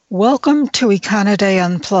Welcome to Econoday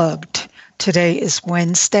Unplugged. Today is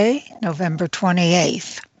Wednesday, November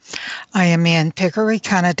 28th. I am Ann Picker,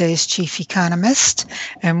 Econoday's chief economist,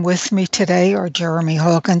 and with me today are Jeremy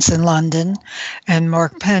Hawkins in London and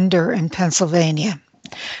Mark Pender in Pennsylvania.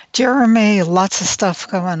 Jeremy, lots of stuff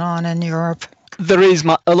going on in Europe. There is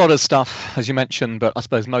a lot of stuff, as you mentioned, but I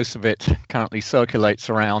suppose most of it currently circulates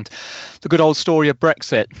around the good old story of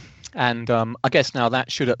Brexit. And I guess now that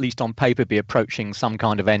should, at least on paper, be approaching some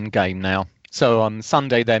kind of endgame now. So on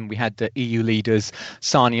Sunday, then, we had the EU leaders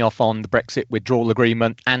signing off on the Brexit withdrawal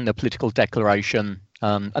agreement and the political declaration.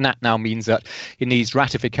 And that now means that it needs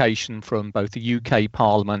ratification from both the UK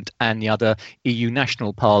Parliament and the other EU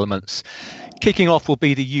national parliaments. Kicking off will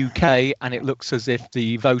be the UK, and it looks as if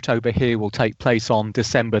the vote over here will take place on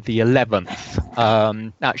December the 11th.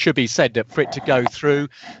 Now, it should be said that for it to go through,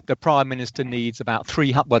 the Prime Minister needs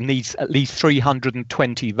needs at least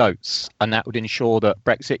 320 votes, and that would ensure that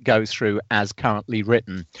Brexit goes through as currently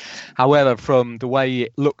written. However, from the way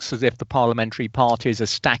it looks as if the parliamentary parties are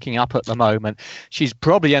stacking up at the moment, she's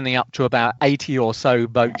probably ending up to about 80 or so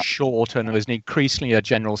votes short, and there's increasingly a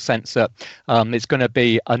general sense that it's going to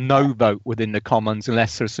be a no vote within the Commons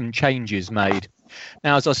unless there's some changes made.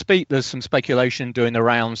 Now, as I speak, there's some speculation doing the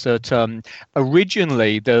rounds that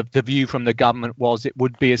originally the view from the government was it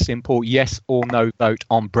would be a simple yes or no vote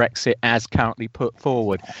on Brexit as currently put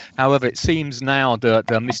forward. However, it seems now that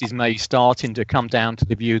Mrs May is starting to come down to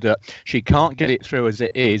the view that she can't get it through as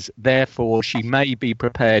it is. Therefore, she may be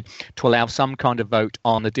prepared to allow some kind of vote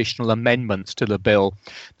on additional amendments to the bill.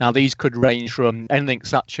 Now, these could range from anything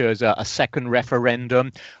such as a second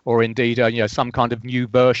referendum or indeed some kind of new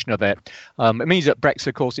version of it. It means that Brexit,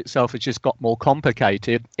 of course, itself has just got more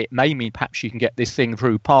complicated. It may mean perhaps you can get this thing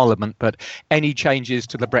through Parliament, but any changes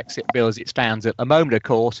to the Brexit bill as it stands at the moment, of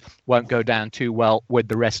course, won't go down too well with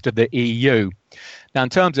the rest of the EU. Now, in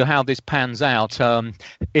terms of how this pans out,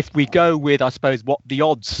 if we go with, I suppose, what the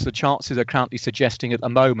chances are currently suggesting at the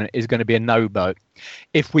moment is going to be a no vote.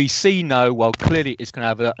 If we see no, well, clearly it's going to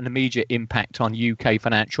have an immediate impact on UK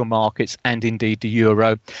financial markets and indeed the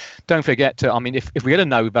euro. Don't forget, if we get a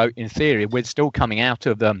no vote, in theory, we're still coming out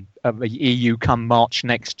of the EU come March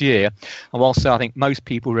next year. And also, I think most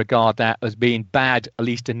people regard that as being bad, at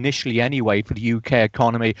least initially anyway, for the UK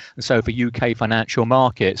economy and so for UK financial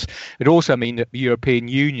markets. It also means that the European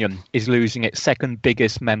Union is losing its second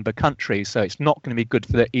biggest member country, so it's not going to be good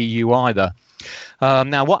for the EU either.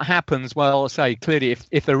 Now, what happens? Well, I'll say clearly,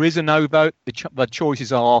 if there is a no vote, the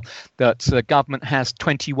choices are that the government has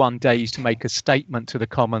 21 days to make a statement to the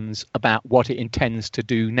Commons about what it intends to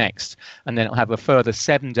do next. And then it'll have a further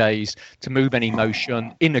 7 days to move any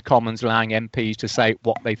motion in the Commons, allowing MPs to say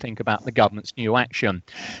what they think about the government's new action.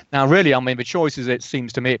 Now, really, the choices, it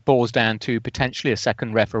seems to me, it boils down to potentially a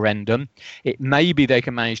second referendum. It may be they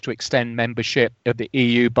can manage to extend membership of the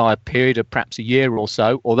EU by a period of perhaps a year or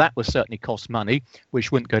so, or that would certainly cost money,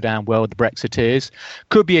 which wouldn't go down well with the Brexiteers.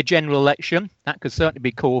 Could be a general election. That could certainly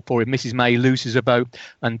be called for if Mrs May loses a vote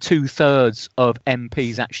and 2/3 of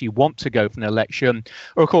MPs actually want to go for an election.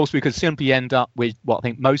 Or, of course, we could simply end up with what I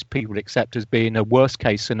think most people would accept as being a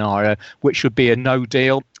worst-case scenario, which would be a no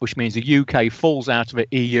deal, which means the UK falls out of the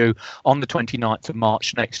EU on the 29th of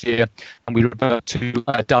March next year, and we revert to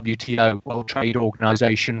WTO, World Trade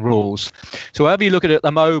Organization rules. So however you look at it at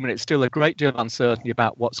the moment, it's still a great deal of uncertainty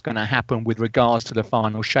about what's going to happen with regards to the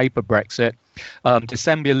final shape of Brexit.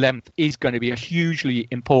 December 11th is going to be a hugely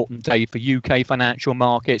important day for UK financial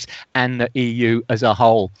markets and the EU as a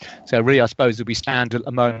whole. So really, I suppose, as we stand at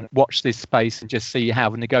the moment, watch this space and just see how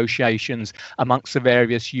the negotiations amongst the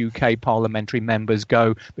various UK parliamentary members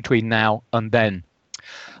go between now and then.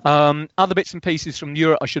 Other bits and pieces from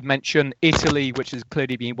Europe, I should mention Italy, which has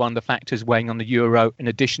clearly been one of the factors weighing on the euro in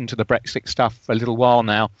addition to the Brexit stuff for a little while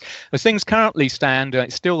now. As things currently stand,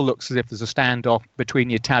 it still looks as if there's a standoff between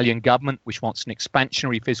the Italian government, which wants an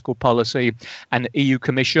expansionary fiscal policy, and the EU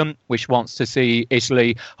Commission, which wants to see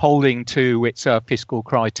Italy holding to its fiscal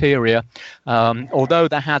criteria. Although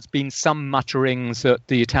there has been some mutterings that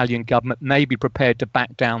the Italian government may be prepared to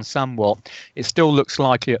back down somewhat, it still looks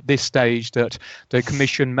likely at this stage that the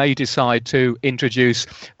Commission may decide to introduce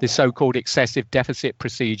the so-called excessive deficit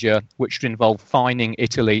procedure, which would involve fining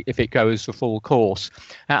Italy if it goes the full course.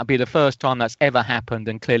 That would be the first time that's ever happened,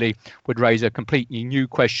 and clearly would raise a completely new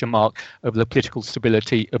question mark over the political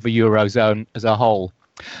stability of the Eurozone as a whole.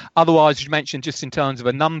 Otherwise, as you mentioned, just in terms of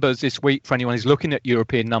the numbers this week, for anyone who's looking at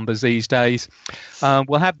European numbers these days,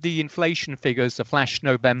 we'll have the inflation figures, the flash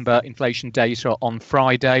November inflation data on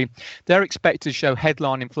Friday. They're expected to show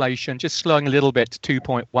headline inflation just slowing a little bit to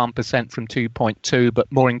 2.1% from 2.2,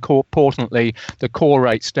 but more importantly, the core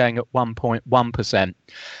rate staying at 1.1%.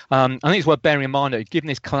 I think it's worth bearing in mind that given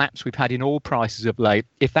this collapse we've had in oil prices of late,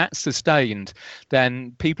 if that's sustained,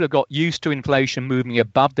 then people have got used to inflation moving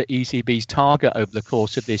above the ECB's target over the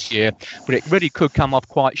course of this year, but it really could come off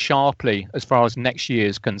quite sharply as far as next year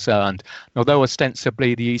is concerned. And although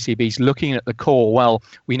ostensibly the ECB's looking at the core, well,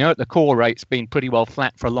 we know that the core rate's been pretty well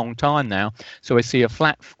flat for a long time now, so we see a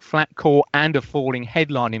flat core and a falling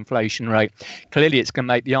headline inflation rate. Clearly, it's going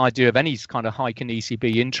to make the idea of any kind of hike in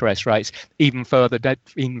ECB interest rates even further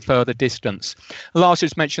distance. Last,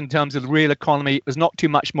 just mentioned in terms of the real economy, there's not too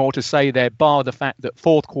much more to say there, bar the fact that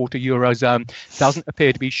fourth quarter Eurozone doesn't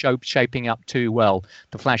appear to be shaping up too well.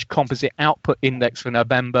 The flash composite output index for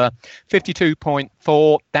November,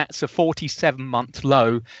 52.4. That's a 47-month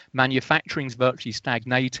low. Manufacturing's virtually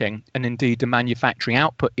stagnating, and indeed the manufacturing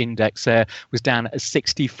output index there was down at a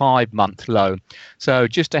 65-month low. So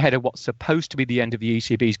just ahead of what's supposed to be the end of the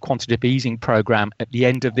ECB's quantitative easing program at the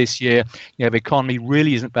end of this year, the economy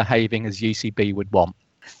really isn't behaving as the ECB would want.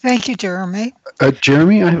 Thank you, Jeremy.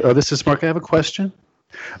 Jeremy, this is Mark. I have a question.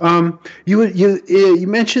 You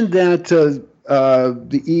mentioned that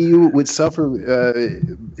the EU would suffer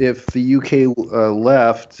if the UK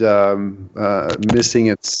left, missing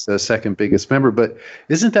its second biggest member. But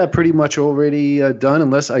isn't that pretty much already done?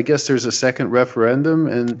 Unless I guess there's a second referendum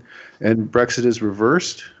and Brexit is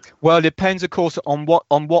reversed. Well, it depends, of course, on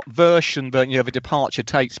what version the departure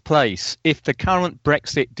takes place. If the current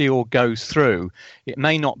Brexit deal goes through, it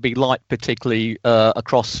may not be liked particularly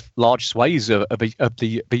across large swathes of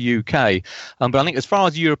the UK. But I think as far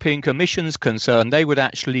as the European Commission is concerned, they would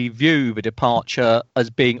actually view the departure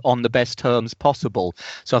as being on the best terms possible.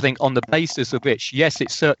 So I think on the basis of which, yes,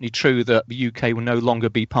 it's certainly true that the UK will no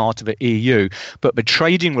longer be part of the EU, but the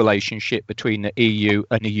trading relationship between the EU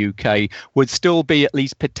and the UK would still be at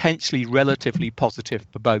least potentially relatively positive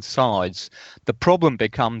for both sides. The problem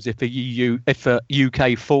becomes if the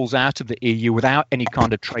UK falls out of the EU without any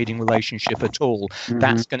kind of trading relationship at all,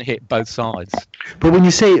 that's going to hit both sides. But when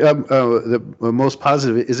you say the most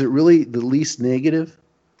positive, is it really the least negative?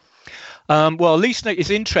 Well, at least it's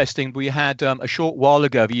interesting. We had a short while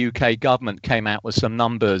ago, the UK government came out with some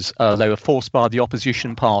numbers. They were forced by the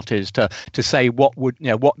opposition parties to say what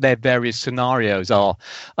their various scenarios are.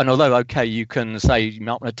 And although, OK, you can say you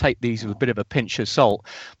might want to take these with a bit of a pinch of salt,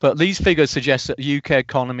 but these figures suggest that the UK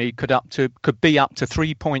economy could be up to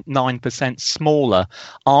 3.9% smaller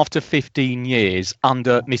after 15 years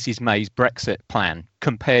under Mrs May's Brexit plan,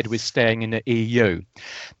 compared with staying in the EU.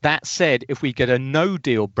 That said, if we get a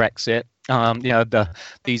no-deal Brexit,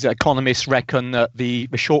 these economists reckon that the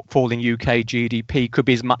shortfall in UK GDP could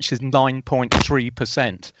be as much as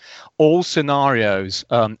 9.3%. All scenarios,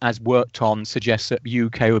 as worked on, suggest that the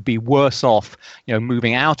UK would be worse off,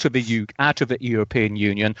 moving out of the European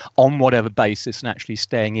Union on whatever basis and actually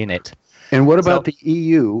staying in it. And what about the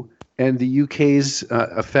EU and the UK's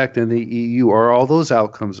effect in the EU? Are all those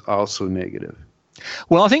outcomes also negative?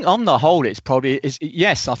 Well, I think on the whole,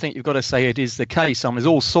 yes, I think you've got to say it is the case. There's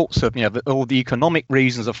all sorts of, all the economic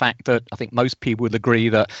reasons, the fact that I think most people would agree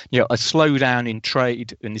that, a slowdown in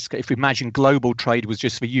trade, if we imagine global trade was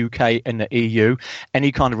just the UK and the EU,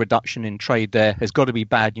 any kind of reduction in trade there has got to be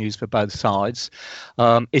bad news for both sides.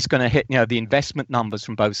 It's going to hit, the investment numbers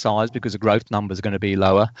from both sides because the growth numbers are going to be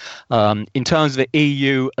lower. In terms of the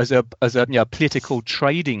EU as a political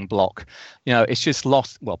trading bloc, it's just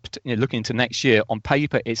lost, looking into next year, on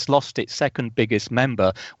paper, it's lost its second biggest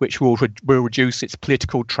member, which will reduce its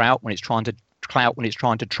political clout when it's trying to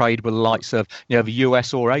trade with the likes of the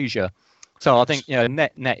US or Asia. So I think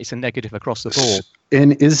net it's a negative across the board.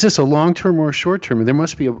 And is this a long term or a short term? There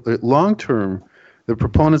must be a long term. The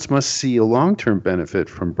proponents must see a long term benefit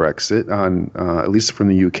from Brexit on at least from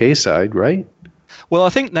the UK side, right? Well, I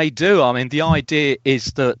think they do. The idea is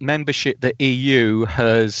that membership, the EU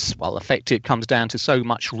has, affected, it comes down to so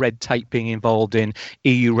much red tape being involved in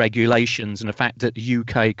EU regulations and the fact that the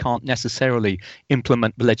UK can't necessarily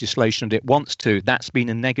implement the legislation that it wants to. That's been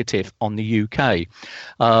a negative on the UK.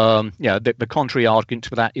 The contrary argument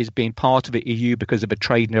to that is being part of the EU because of the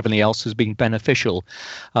trade and everything else has been beneficial.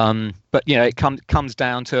 But, it comes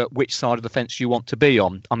down to which side of the fence you want to be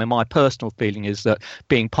on. My personal feeling is that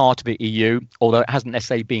being part of the EU, although it hasn't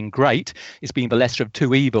necessarily been great, it's been the lesser of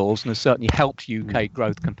two evils and has certainly helped UK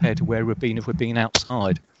growth compared to where we've been if we've been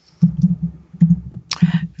outside.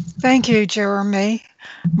 Thank you, Jeremy.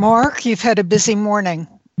 Mark, you've had a busy morning.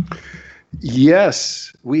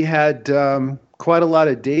 Yes, we had quite a lot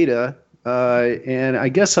of data, and I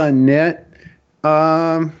guess on net,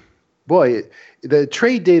 boy, the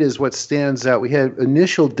trade data is what stands out. We had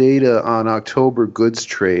initial data on October goods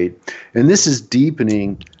trade, and this is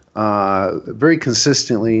deepening very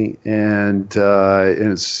consistently, and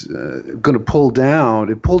it's going to pull down.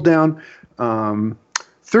 It pulled down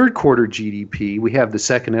third quarter GDP. We have the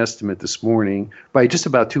second estimate this morning by just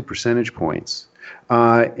about 2 percentage points.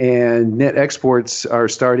 And net exports are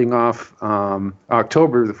starting off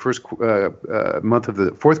October, the first month of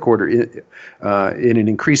the fourth quarter, in an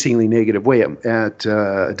increasingly negative way at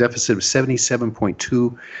a deficit of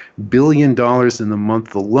 $77.2 billion in the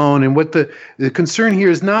month alone. And what the concern here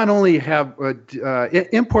is not only have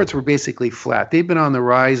imports were basically flat. They've been on the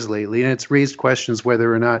rise lately, and it's raised questions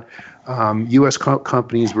whether or not U.S.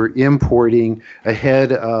 companies were importing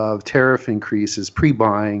ahead of tariff increases,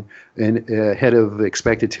 pre-buying, and ahead of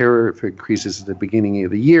expected tariff increases at the beginning of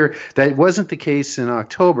the year. That wasn't the case in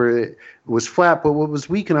October. It was flat, but what was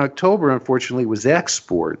weak in October, unfortunately, was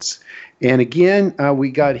exports. And again,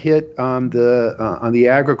 we got hit on the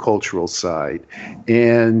agricultural side,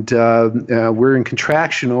 and we're in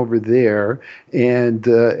contraction over there, and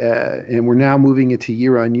we're now moving into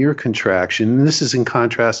year-on-year contraction. And this is in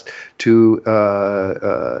contrast to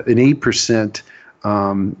an 8%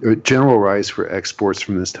 general rise for exports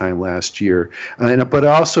from this time last year, but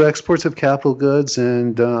also exports of capital goods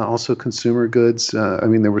and also consumer goods.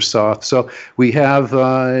 They were soft. So we have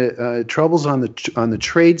troubles on the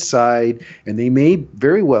trade side, and they may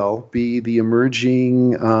very well be the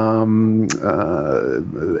emerging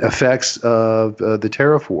effects of the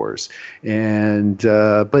tariff wars. And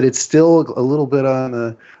but it's still a little bit on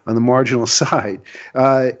the marginal side.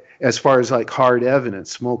 As far as like hard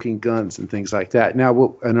evidence, smoking guns and things like that.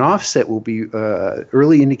 Now, an offset will be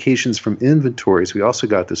early indications from inventories. We also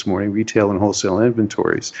got this morning retail and wholesale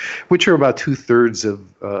inventories, which are about 2/3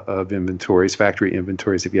 of inventories. Factory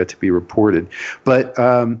inventories have yet to be reported. But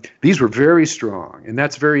these were very strong, and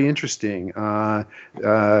that's very interesting.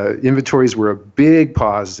 Inventories were a big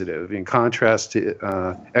positive in contrast to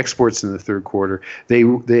exports in the third quarter. They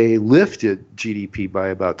lifted GDP by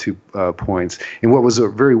about 2 points. And what was a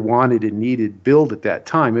very wanted and needed build at that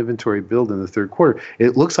time, inventory build in the third quarter,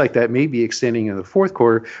 it looks like that may be extending in the fourth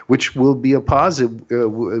quarter, which will be a positive,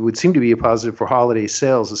 would seem to be a positive for holiday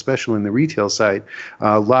sales, especially in the retail side.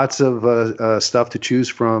 Lots of stuff to choose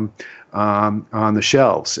from on the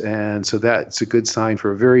shelves. And so that's a good sign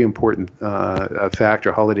for a very important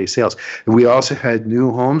factor, holiday sales. And we also had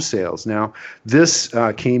new home sales. Now, this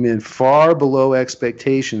came in far below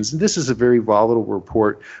expectations. And this is a very volatile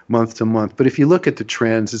report month to month. But if you look at the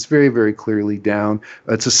trends, it's very, very clearly down.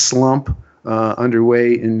 It's a slump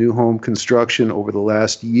underway in new home construction over the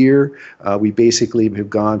last year. We basically have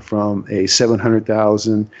gone from a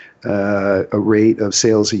 700,000 a rate of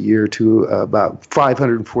sales a year to about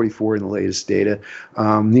 544 in the latest data,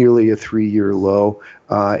 nearly a 3-year low.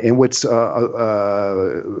 And what's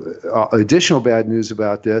additional bad news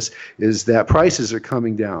about this is that prices are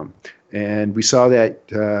coming down. And we saw that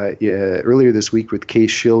earlier this week with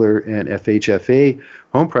Case-Shiller and FHFA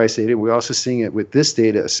home price data. We're also seeing it with this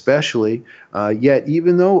data especially. Yet,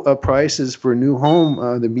 even though prices for a new home,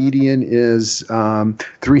 the median is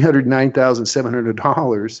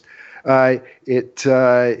 $309,700,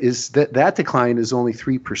 that decline is only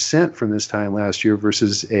 3% from this time last year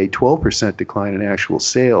versus a 12% decline in actual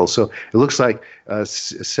sales. So it looks like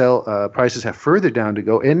prices have further down to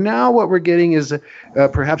go. And now what we're getting is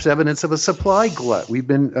perhaps evidence of a supply glut. We've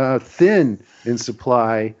been thin in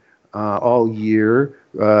supply all year,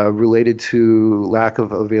 related to lack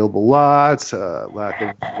of available lots, lack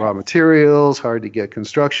of raw materials, hard to get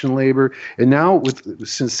construction labor. And now,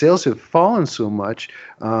 since sales have fallen so much,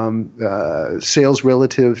 sales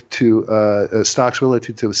relative to stocks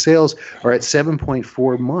relative to sales are at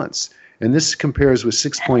 7.4 months. And this compares with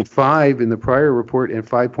 6.5 in the prior report and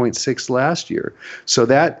 5.6 last year. So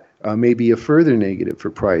that may be a further negative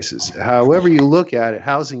for prices. However you look at it,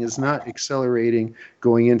 housing is not accelerating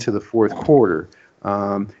going into the fourth quarter.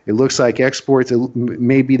 It looks like exports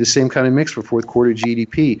may be the same kind of mix for fourth quarter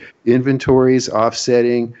GDP. Inventories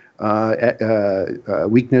offsetting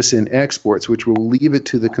weakness in exports, which will leave it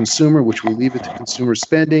to the consumer, which will leave it to consumer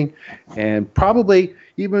spending. And probably,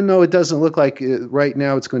 even though it doesn't look like right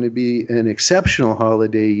now it's going to be an exceptional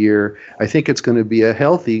holiday year, I think it's going to be a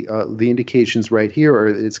healthy, the indications right here are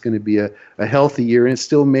it's going to be a healthy year, and it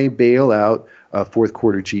still may bail out fourth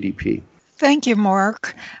quarter GDP. Thank you,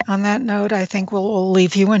 Mark. On that note, I think we'll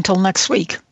leave you until next week.